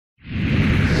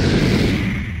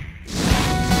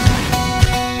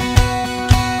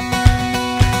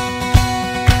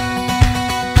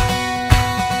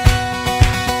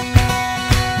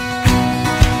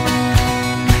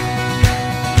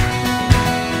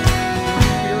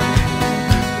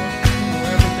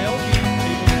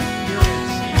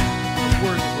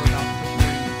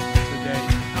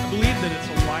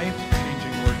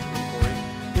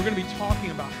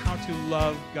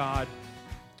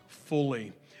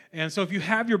fully. And so if you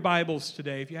have your Bibles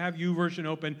today, if you have YouVersion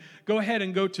open, go ahead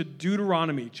and go to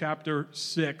Deuteronomy chapter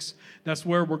 6. That's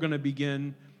where we're going to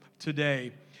begin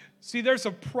today. See, there's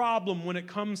a problem when it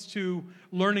comes to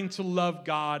learning to love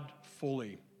God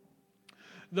fully.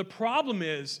 The problem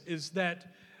is that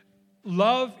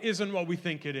love isn't what we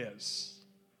think it is.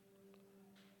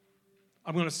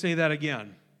 I'm going to say that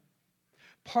again.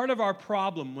 Part of our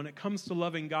problem when it comes to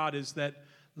loving God is that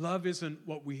love isn't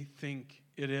what we think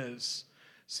it is.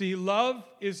 See, love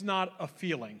is not a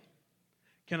feeling.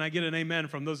 Can I get an amen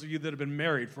from those of you that have been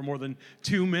married for more than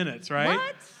 2 minutes, right?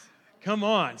 What? Come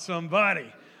on,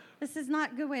 somebody. This is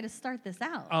not a good way to start this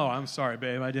out. Oh, I'm sorry,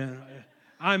 babe.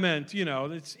 I meant,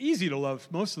 it's easy to love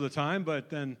most of the time, but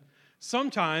then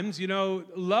sometimes,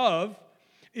 love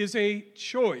is a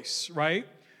choice, right?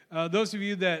 Those of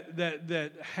you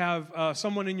that have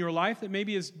someone in your life that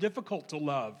maybe is difficult to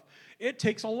love, it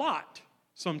takes a lot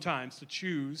sometimes to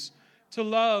choose to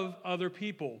love other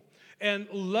people. And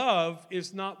love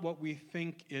is not what we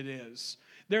think it is.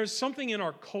 There's something in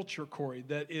our culture, Corey,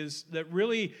 that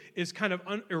really is kind of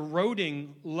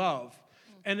eroding love.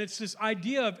 And it's this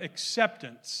idea of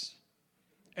acceptance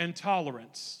and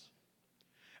tolerance.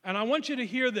 And I want you to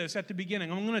hear this at the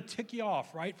beginning. I'm going to tick you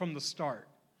off right from the start.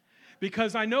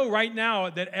 Because I know right now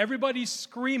that everybody's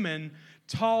screaming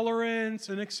tolerance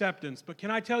and acceptance. But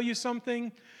can I tell you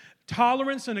something?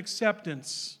 Tolerance and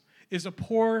acceptance is a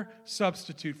poor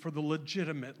substitute for the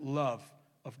legitimate love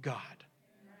of God.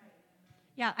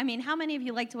 Yeah, I mean, how many of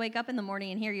you like to wake up in the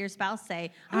morning and hear your spouse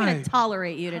say, I'm going to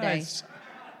tolerate you today?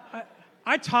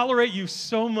 I tolerate you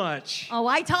so much. Oh,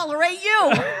 I tolerate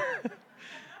you.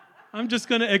 I'm just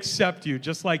going to accept you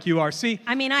just like you are. See,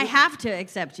 I mean, I have to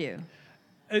accept you.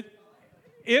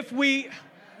 If we,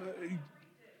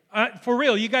 for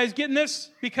real, you guys getting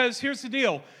this? Because here's the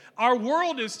deal. Our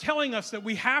world is telling us that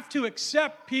we have to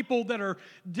accept people that are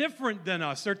different than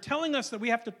us. They're telling us that we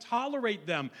have to tolerate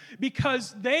them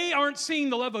because they aren't seeing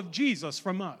the love of Jesus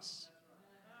from us.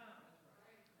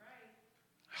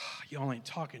 Y'all ain't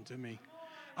talking to me.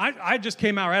 I just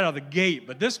came out right out of the gate,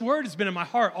 but this word has been in my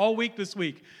heart all week this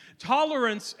week.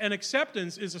 Tolerance and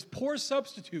acceptance is a poor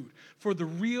substitute for the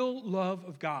real love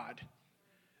of God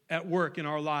at work in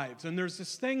our lives. And there's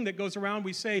this thing that goes around,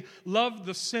 we say, love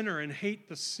the sinner and hate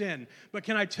the sin. But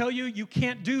can I tell you, you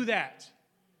can't do that.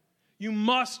 You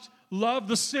must love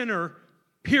the sinner,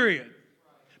 period.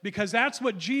 Because that's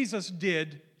what Jesus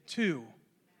did too.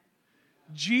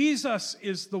 Jesus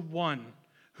is the one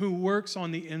who works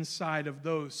on the inside of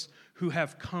those who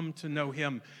have come to know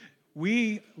him.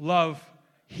 We love,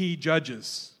 he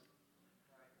judges.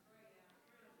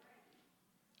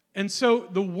 And so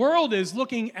the world is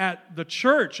looking at the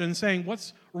church and saying,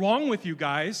 what's wrong with you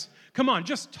guys? Come on,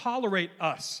 just tolerate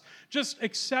us. Just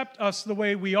accept us the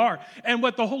way we are. And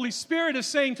what the Holy Spirit is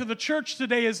saying to the church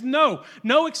today is no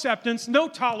acceptance, no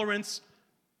tolerance,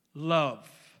 love.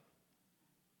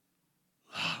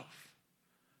 Love.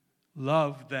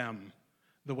 Love them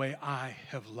the way I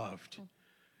have loved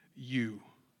you.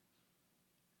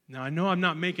 Now, I know I'm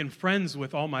not making friends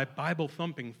with all my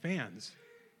Bible-thumping fans.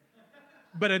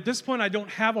 But at this point, I don't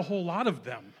have a whole lot of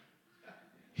them.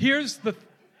 Here's the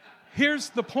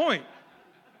point.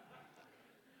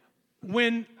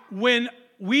 When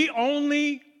we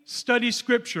only study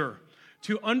Scripture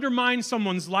to undermine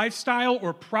someone's lifestyle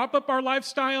or prop up our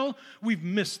lifestyle, we've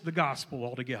missed the gospel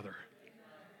altogether.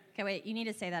 Okay, wait, you need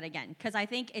to say that again, because I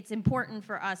think it's important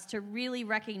for us to really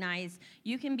recognize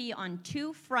you can be on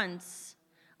two fronts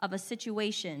of a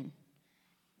situation.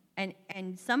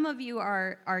 And some of you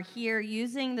are here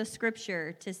using the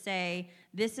Scripture to say,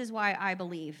 this is why I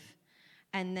believe.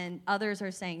 And then others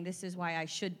are saying, this is why I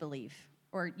should believe,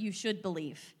 or you should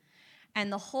believe.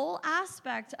 And the whole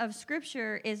aspect of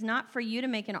Scripture is not for you to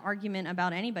make an argument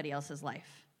about anybody else's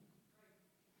life.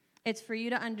 It's for you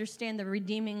to understand the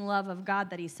redeeming love of God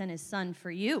that he sent his son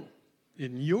for you.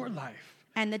 In your life.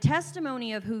 And the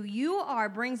testimony of who you are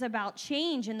brings about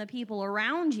change in the people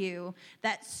around you,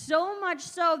 that so much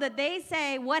so that they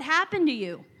say, what happened to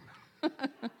you?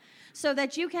 So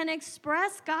that you can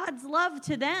express God's love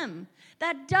to them.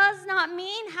 That does not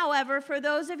mean, however, for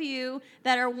those of you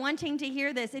that are wanting to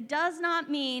hear this, it does not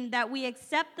mean that we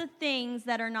accept the things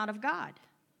that are not of God.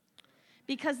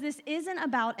 Because this isn't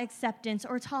about acceptance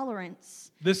or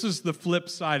tolerance. This is the flip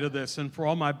side of this. And for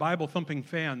all my Bible-thumping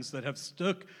fans that have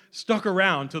stuck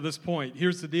around to this point,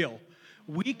 here's the deal.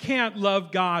 We can't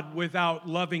love God without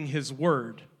loving his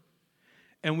word.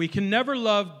 And we can never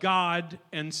love God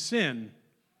and sin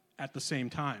at the same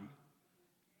time.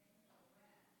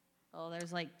 Oh,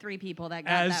 there's like 3 people that got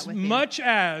that with you.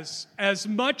 As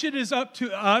much it is up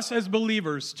to us as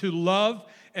believers to love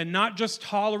and not just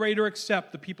tolerate or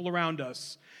accept the people around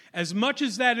us. As much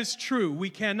as that is true, we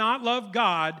cannot love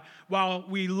God while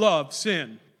we love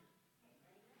sin.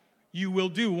 You will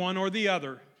do one or the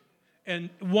other, and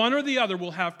one or the other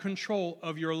will have control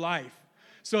of your life.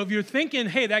 So if you're thinking,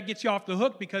 hey, that gets you off the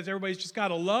hook because everybody's just got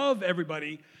to love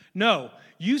everybody, no,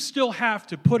 you still have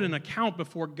to put an account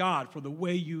before God for the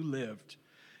way you lived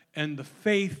and the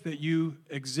faith that you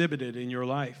exhibited in your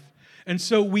life. And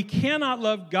so we cannot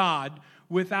love God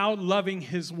without loving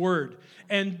His Word.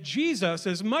 And Jesus,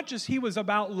 as much as He was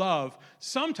about love,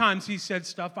 sometimes He said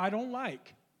stuff I don't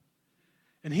like.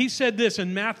 And He said this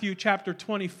in Matthew chapter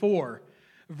 24,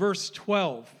 verse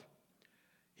 12.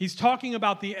 He's talking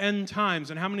about the end times.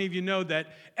 And how many of you know that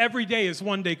every day is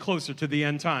one day closer to the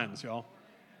end times, y'all?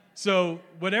 So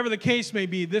whatever the case may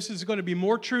be, this is going to be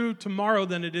more true tomorrow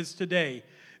than it is today.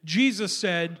 Jesus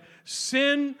said,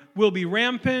 sin will be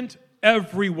rampant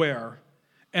everywhere,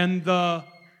 and the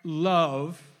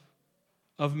love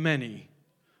of many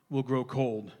will grow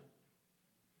cold.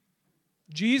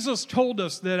 Jesus told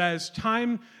us that as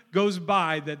time goes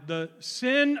by, that the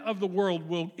sin of the world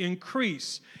will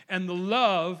increase, and the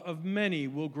love of many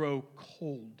will grow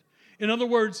cold. In other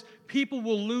words, people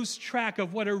will lose track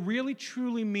of what it really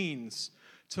truly means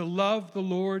to love the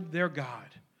Lord their God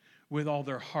with all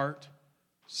their heart,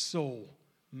 soul,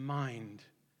 mind,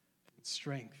 and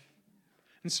strength.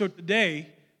 And so today,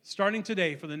 starting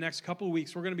today for the next couple of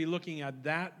weeks, we're going to be looking at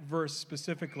that verse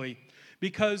specifically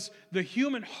because the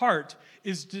human heart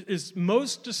is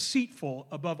most deceitful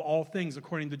above all things,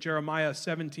 according to Jeremiah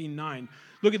 17:9.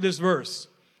 Look at this verse.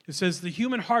 It says, the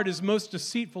human heart is most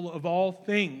deceitful of all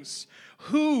things.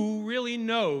 Who really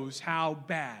knows how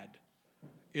bad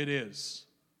it is?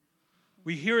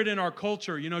 We hear it in our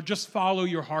culture, just follow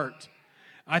your heart.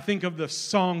 I think of the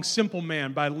song Simple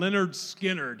Man by Leonard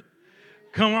Skinner.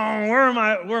 Come on, where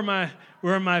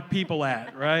are my people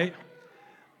at, right?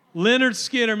 Leonard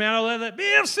Skinner, man, I love that.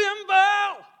 Be a simple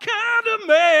kind of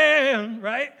man,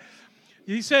 right?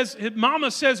 He says, his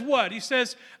mama says what? He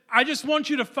says, I just want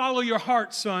you to follow your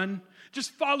heart, son.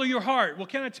 Just follow your heart. Well,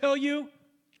 can I tell you?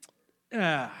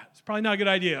 It's probably not a good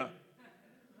idea.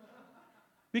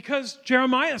 Because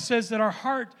Jeremiah says that our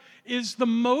heart is the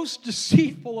most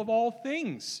deceitful of all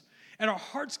things. And our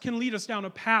hearts can lead us down a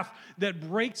path that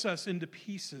breaks us into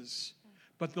pieces.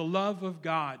 But the love of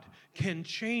God can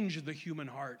change the human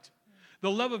heart.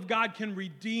 The love of God can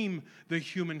redeem the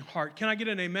human heart. Can I get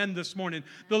an amen this morning?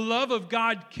 The love of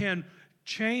God can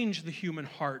change the human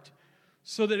heart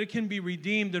so that it can be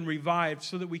redeemed and revived,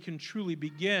 so that we can truly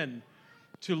begin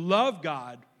to love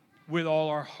God with all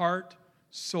our heart,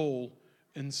 soul,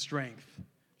 and strength.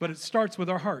 But it starts with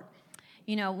our heart.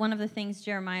 One of the things,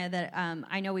 Jeremiah, that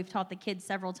I know we've taught the kids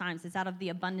several times is out of the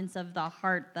abundance of the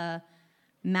heart, the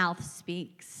mouth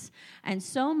speaks. And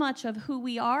so much of who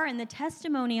we are and the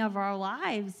testimony of our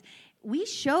lives, we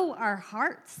show our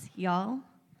hearts, y'all.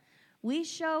 We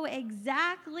show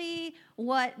exactly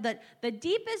what the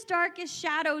deepest, darkest,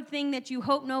 shadowed thing that you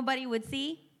hope nobody would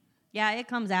see. Yeah, it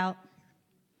comes out.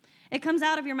 It comes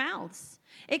out of your mouths.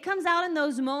 It comes out in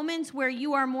those moments where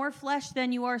you are more flesh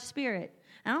than you are spirit.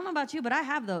 I don't know about you, but I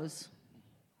have those.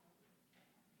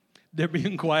 They're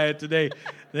being quiet today.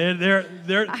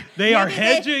 They are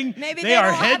hedging. Maybe they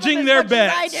are hedging their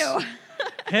bets. I do.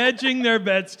 Hedging their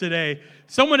bets today.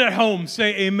 Someone at home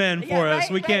say amen for us.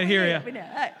 We can't hear you.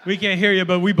 We can't hear you,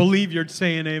 but we believe you're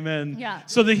saying amen. Yeah.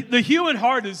 So the human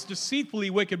heart is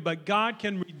deceitfully wicked, but God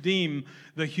can redeem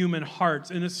the human hearts.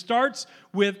 And it starts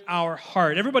with our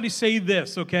heart. Everybody say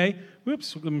this, okay?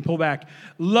 Whoops, let me pull back.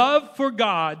 Love for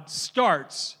God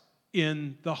starts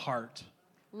in the heart.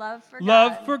 Love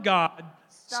for God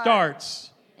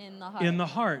starts in the heart. In the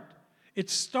heart. It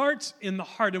starts in the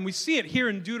heart, and we see it here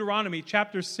in Deuteronomy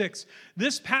chapter 6.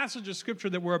 This passage of Scripture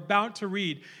that we're about to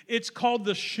read, it's called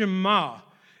the Shema.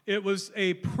 It was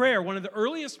a prayer, one of the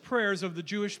earliest prayers of the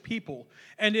Jewish people,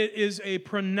 and it is a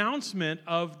pronouncement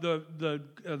of the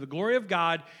glory of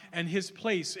God and His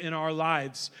place in our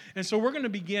lives. And so we're going to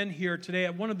begin here today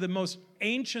at one of the most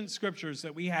ancient scriptures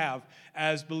that we have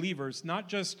as believers. Not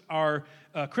just our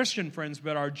Christian friends,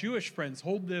 but our Jewish friends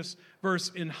hold this verse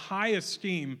in high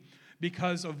esteem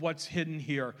because of what's hidden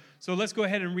here. So let's go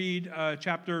ahead and read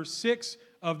chapter 6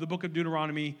 of the book of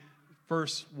Deuteronomy,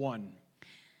 verse 1.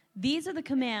 These are the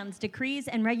commands, decrees,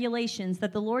 and regulations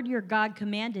that the Lord your God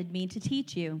commanded me to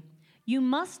teach you. You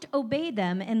must obey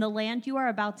them in the land you are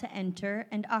about to enter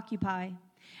and occupy.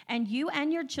 And you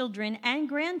and your children and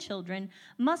grandchildren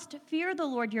must fear the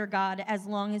Lord your God as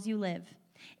long as you live.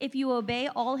 If you obey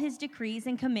all His decrees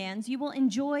and commands, you will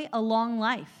enjoy a long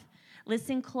life.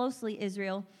 Listen closely,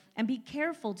 Israel, and be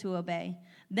careful to obey.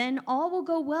 Then all will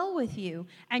go well with you,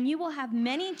 and you will have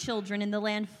many children in the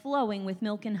land flowing with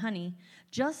milk and honey,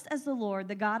 just as the Lord,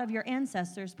 the God of your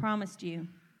ancestors, promised you.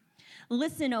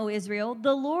 Listen, O Israel,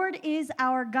 the Lord is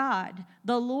our God,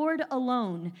 the Lord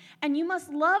alone. And you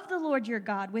must love the Lord your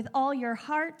God with all your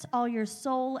heart, all your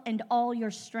soul, and all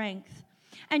your strength.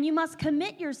 And you must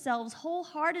commit yourselves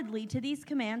wholeheartedly to these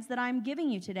commands that I am giving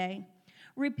you today.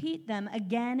 Repeat them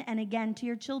again and again to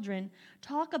your children.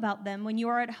 Talk about them when you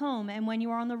are at home and when you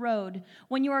are on the road,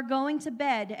 when you are going to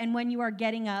bed and when you are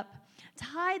getting up.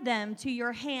 Tie them to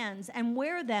your hands and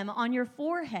wear them on your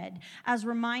forehead as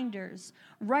reminders.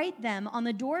 Write them on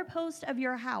the doorpost of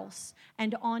your house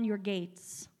and on your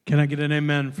gates. Can I get an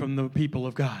amen from the people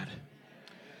of God?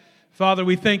 Father,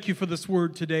 we thank you for this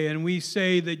word today, and we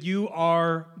say that you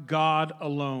are God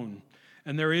alone,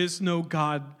 and there is no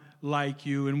God like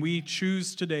you, and we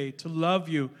choose today to love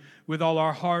you with all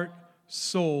our heart,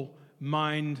 soul,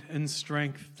 mind, and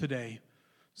strength today.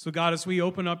 So God, as we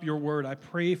open up your word, I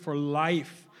pray for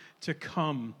life to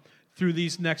come through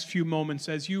these next few moments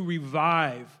as you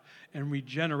revive and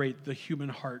regenerate the human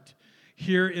heart.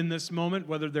 Here in this moment,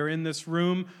 whether they're in this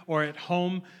room or at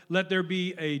home, let there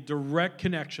be a direct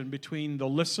connection between the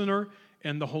listener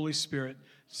and the Holy Spirit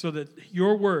so that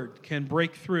your word can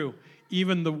break through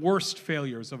even the worst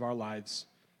failures of our lives.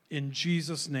 In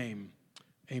Jesus' name,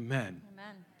 amen.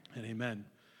 Amen. And amen.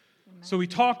 So we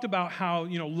talked about how,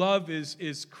 love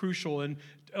is crucial, and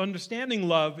understanding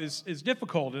love is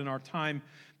difficult in our time.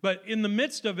 But in the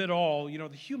midst of it all, the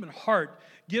human heart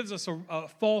gives us a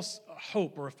false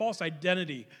hope or a false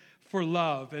identity for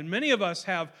love. And many of us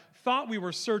have thought we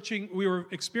were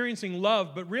experiencing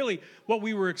love, but really what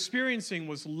we were experiencing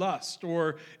was lust,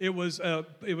 or it was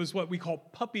what we call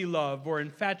puppy love or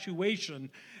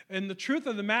infatuation. And the truth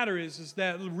of the matter is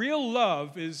that real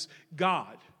love is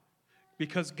God,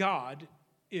 because God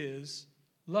is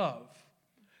love.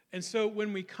 And so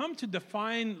when we come to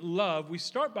define love, we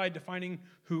start by defining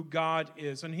who God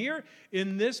is. And here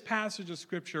in this passage of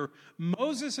Scripture,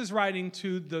 Moses is writing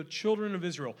to the children of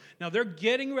Israel. Now, they're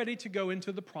getting ready to go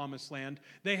into the Promised Land.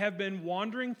 They have been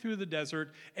wandering through the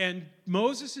desert, and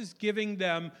Moses is giving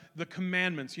them the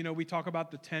commandments. We talk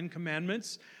about the 10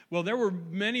 commandments. Well, there were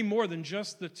many more than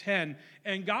just the 10.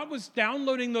 And God was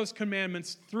downloading those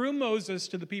commandments through Moses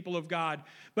to the people of God.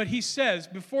 But he says,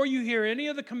 before you hear any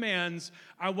of the commands,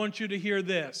 I want you to hear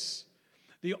this.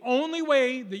 The only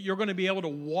way that you're going to be able to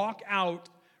walk out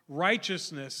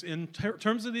righteousness in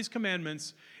terms of these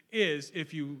commandments is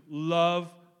if you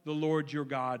love the Lord your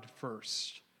God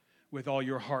first with all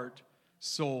your heart,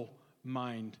 soul,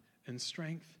 mind, and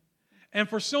strength. And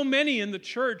for so many in the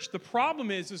church, the problem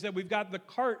is that we've got the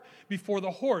cart before the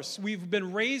horse. We've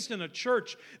been raised in a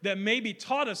church that maybe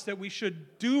taught us that we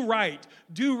should do right,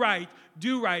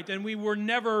 and we were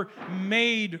never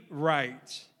made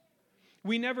right.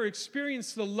 We never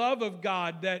experienced the love of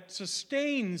God that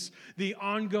sustains the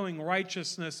ongoing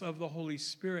righteousness of the Holy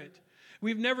Spirit.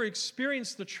 We've never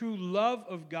experienced the true love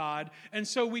of God, and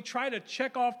so we try to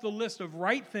check off the list of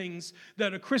right things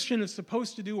that a Christian is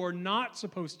supposed to do or not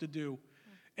supposed to do.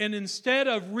 And instead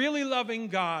of really loving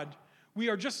God, we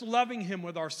are just loving Him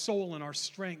with our soul and our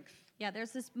strength. Yeah,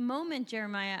 there's this moment,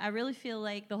 Jeremiah, I really feel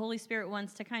like the Holy Spirit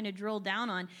wants to kind of drill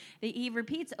down on. He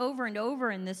repeats over and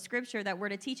over in this scripture that we're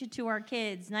to teach it to our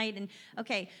kids night. And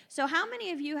okay, so how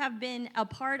many of you have been a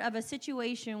part of a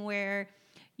situation where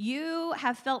you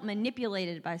have felt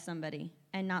manipulated by somebody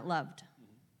and not loved?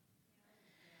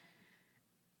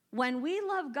 When we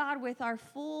love God with our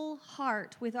full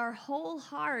heart, with our whole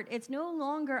heart, it's no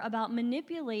longer about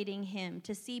manipulating Him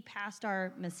to see past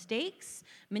our mistakes,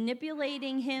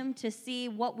 manipulating Him to see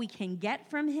what we can get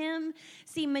from Him.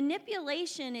 See,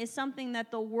 manipulation is something that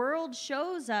the world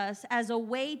shows us as a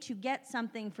way to get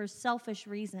something for selfish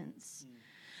reasons.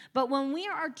 But when we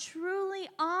are truly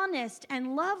honest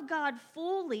and love God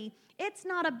fully, it's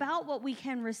not about what we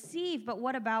can receive, but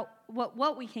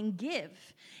what we can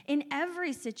give in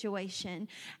every situation.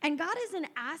 And God isn't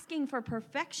asking for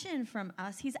perfection from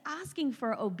us. He's asking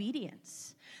for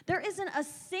obedience. There isn't a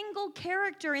single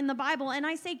character in the Bible, and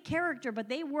I say character, but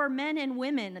they were men and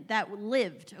women that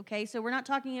lived, okay? So we're not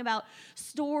talking about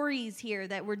stories here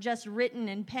that were just written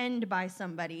and penned by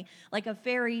somebody, like a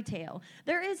fairy tale.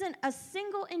 There isn't a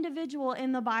single individual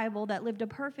in the Bible that lived a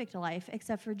perfect life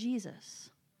except for Jesus.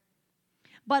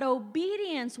 But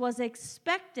obedience was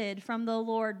expected from the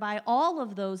Lord by all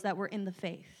of those that were in the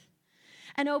faith.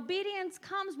 And obedience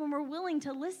comes when we're willing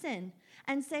to listen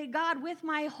and say, God, with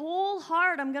my whole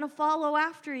heart, I'm going to follow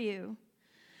after you.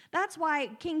 That's why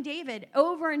King David,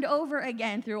 over and over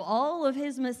again, through all of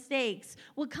his mistakes,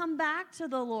 would come back to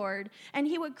the Lord, and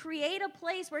he would create a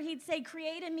place where he'd say,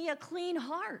 create in me a clean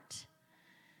heart.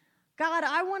 God,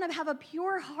 I want to have a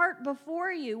pure heart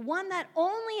before you, one that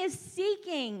only is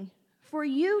seeking for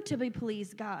you to be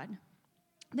pleased, God.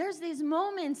 There's these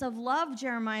moments of love,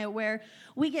 Jeremiah, where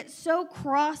we get so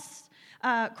crossed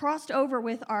over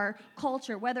with our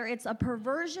culture, whether it's a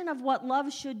perversion of what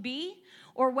love should be,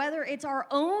 or whether it's our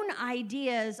own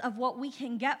ideas of what we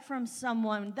can get from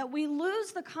someone, that we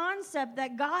lose the concept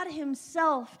that God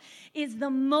himself is the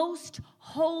most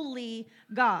holy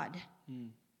God.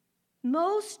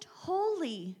 Most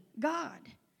holy God.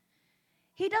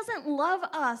 He doesn't love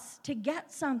us to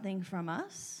get something from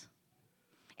us.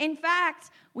 In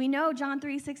fact, we know John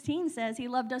 3:16 says he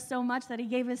loved us so much that he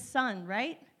gave his son,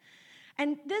 right?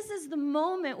 And this is the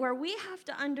moment where we have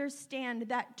to understand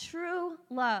that true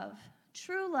love,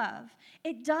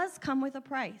 it does come with a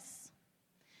price.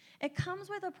 It comes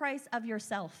with a price of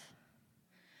yourself,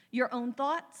 your own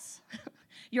thoughts,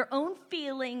 your own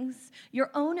feelings,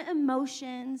 your own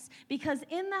emotions, because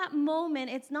in that moment,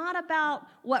 it's not about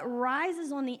what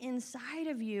rises on the inside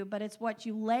of you, but it's what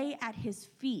you lay at his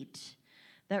feet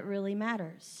that really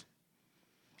matters.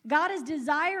 God is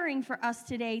desiring for us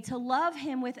today to love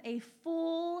him with a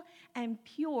full and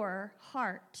pure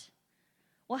heart.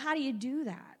 Well, how do you do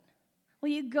that?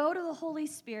 Well, you go to the Holy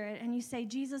Spirit and you say,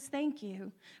 Jesus, thank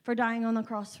you for dying on the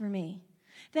cross for me.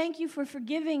 Thank you for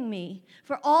forgiving me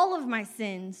for all of my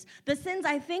sins, the sins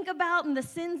I think about and the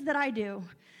sins that I do.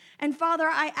 And Father,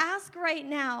 I ask right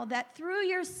now that through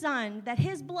your Son, that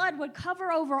his blood would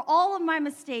cover over all of my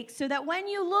mistakes so that when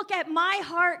you look at my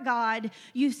heart, God,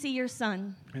 you see your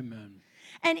Son. Amen.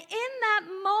 And in that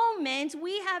moment,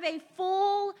 we have a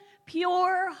full,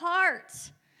 pure heart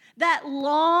that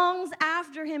longs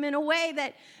after him in a way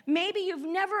that maybe you've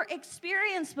never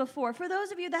experienced before. For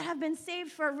those of you that have been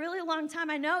saved for a really long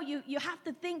time, I know you have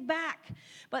to think back.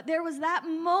 But there was that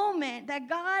moment that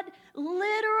God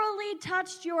literally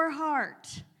touched your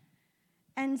heart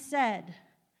and said,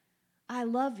 I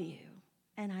love you,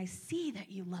 and I see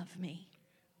that you love me.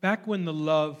 Back when the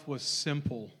love was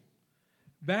simple,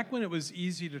 back when it was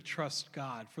easy to trust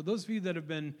God, for those of you that have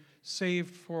been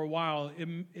saved for a while,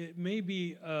 it may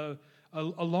be a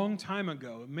long time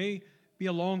ago. It may be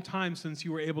a long time since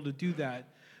you were able to do that.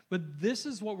 But this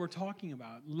is what we're talking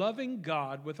about, loving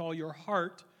God with all your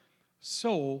heart,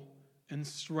 soul, and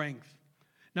strength.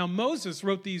 Now, Moses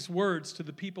wrote these words to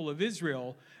the people of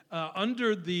Israel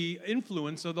under the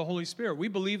influence of the Holy Spirit. We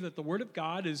believe that the Word of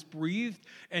God is breathed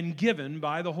and given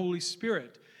by the Holy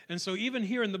Spirit. And so even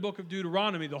here in the book of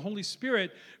Deuteronomy, the Holy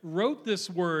Spirit wrote this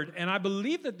word, and I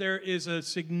believe that there is a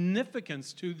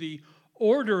significance to the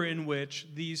order in which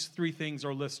these three things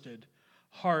are listed: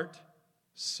 heart,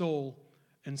 soul,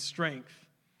 and strength.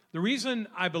 The reason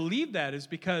I believe that is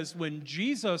because when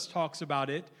Jesus talks about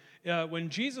it, when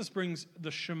Jesus brings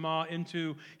the Shema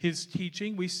into his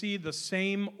teaching, we see the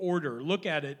same order. Look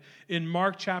at it in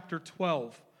Mark chapter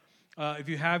 12. If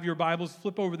you have your Bibles,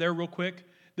 flip over there real quick.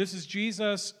 This is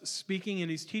Jesus speaking, and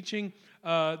he's teaching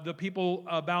the people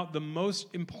about the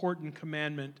most important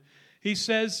commandment. He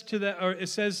says it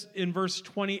says in verse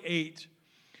 28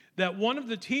 that one of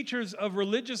the teachers of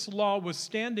religious law was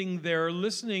standing there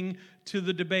listening to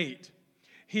the debate.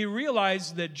 He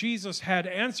realized that Jesus had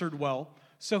answered well,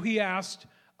 so he asked,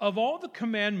 "Of all the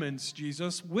commandments,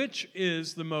 Jesus, which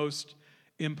is the most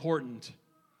important?"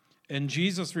 And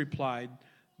Jesus replied,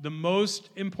 "The most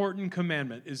important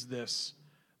commandment is this: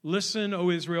 Listen,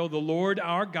 O Israel, the Lord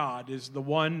our God is the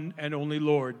one and only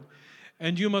Lord.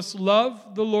 And you must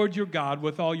love the Lord your God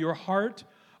with all your heart,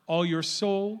 all your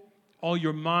soul, all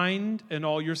your mind, and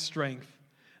all your strength.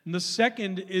 And the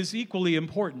second is equally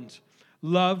important: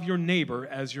 love your neighbor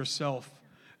as yourself.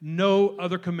 No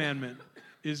other commandment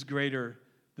is greater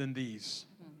than these."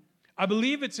 I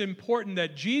believe it's important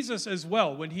that Jesus as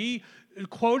well, when he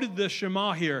quoted the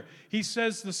Shema here, he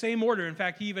says the same order. In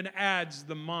fact, he even adds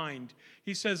the mind.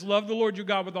 He says, love the Lord your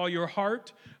God with all your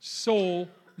heart, soul,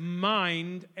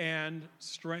 mind, and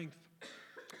strength.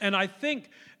 And I think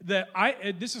that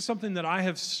this is something that I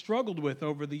have struggled with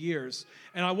over the years.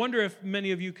 And I wonder if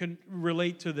many of you can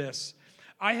relate to this.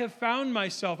 I have found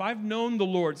myself, I've known the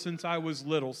Lord since I was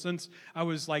little, since I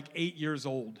was like 8 years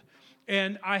old.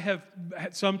 And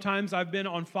sometimes I've been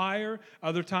on fire,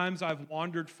 other times I've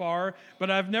wandered far,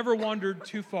 but I've never wandered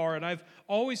too far. And I've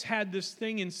always had this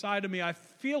thing inside of me. I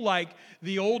feel like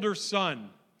the older son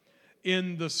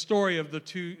in the story of the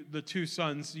two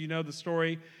sons. You know the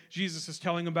story Jesus is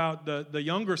telling about the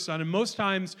younger son. And most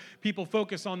times people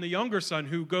focus on the younger son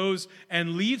who goes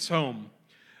and leaves home.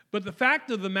 But the fact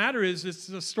of the matter is, it's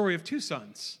the story of two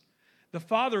sons. The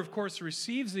father, of course,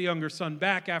 receives the younger son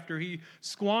back after he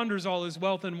squanders all his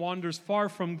wealth and wanders far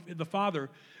from the father.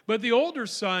 But the older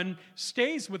son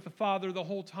stays with the father the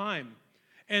whole time.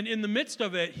 And in the midst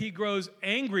of it, he grows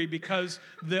angry because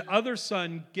the other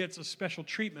son gets a special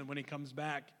treatment when he comes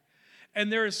back.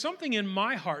 And there is something in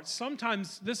my heart.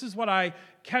 Sometimes this is what I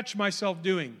catch myself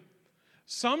doing.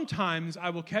 Sometimes I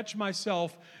will catch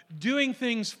myself doing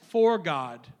things for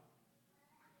God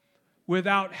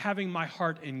without having my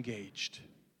heart engaged.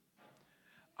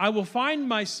 I will find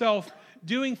myself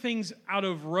doing things out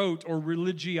of rote or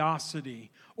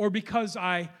religiosity, or because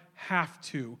I have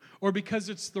to, or because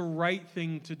it's the right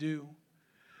thing to do.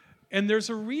 And there's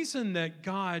a reason that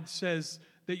God says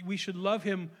that we should love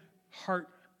him heart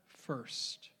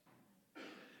first.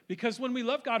 Because when we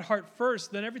love God heart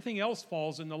first, then everything else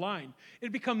falls in the line.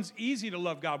 It becomes easy to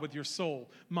love God with your soul,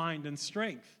 mind, and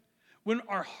strength. When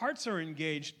our hearts are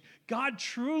engaged, God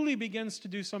truly begins to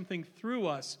do something through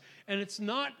us. And it's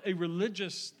not a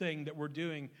religious thing that we're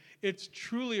doing. It's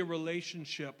truly a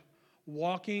relationship,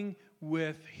 walking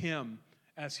with him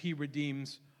as he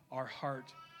redeems our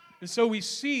heart. And so we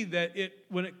see that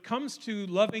when it comes to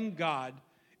loving God,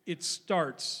 it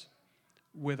starts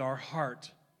with our heart.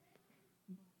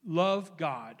 Love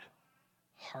God,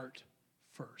 heart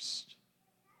first.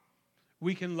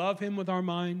 We can love him with our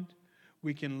mind.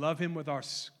 We can love him with our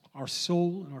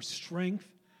soul and our strength.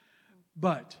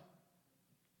 But,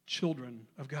 children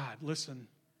of God, listen,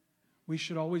 we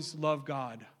should always love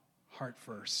God, heart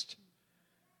first.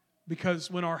 Because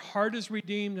when our heart is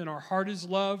redeemed and our heart is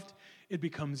loved, it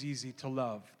becomes easy to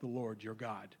love the Lord your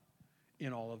God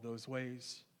in all of those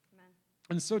ways. Amen.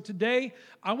 And so today,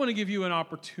 I want to give you an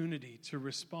opportunity to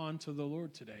respond to the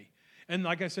Lord today. And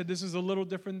like I said, this is a little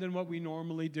different than what we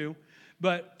normally do.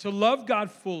 But to love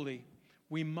God fully,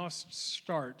 we must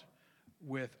start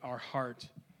with our heart.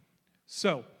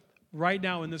 So, right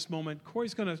now in this moment,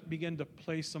 Corey's going to begin to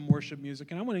play some worship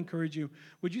music. And I want to encourage you,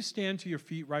 would you stand to your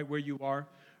feet right where you are?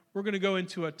 We're going to go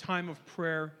into a time of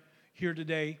prayer here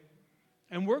today.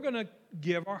 And we're going to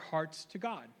give our hearts to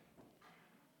God.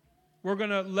 We're going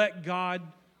to let God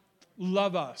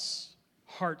love us,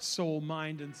 heart, soul,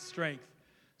 mind, and strength,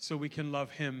 so we can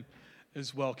love him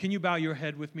as well. Can you bow your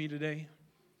head with me today?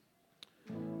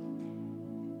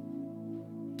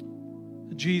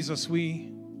 Jesus,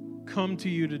 we come to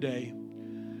you today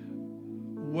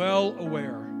well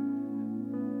aware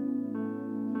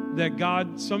that,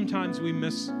 God, sometimes we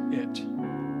miss it.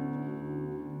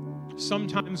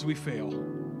 Sometimes we fail.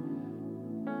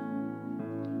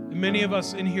 And many of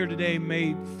us in here today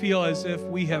may feel as if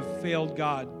we have failed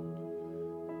God.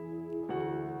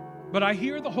 But I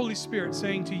hear the Holy Spirit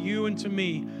saying to you and to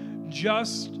me,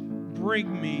 just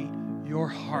bring me your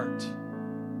heart.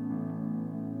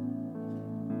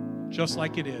 Just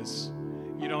like it is.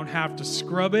 You don't have to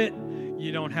scrub it.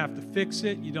 You don't have to fix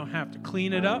it. You don't have to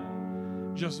clean it up.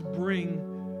 Just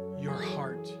bring your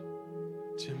heart.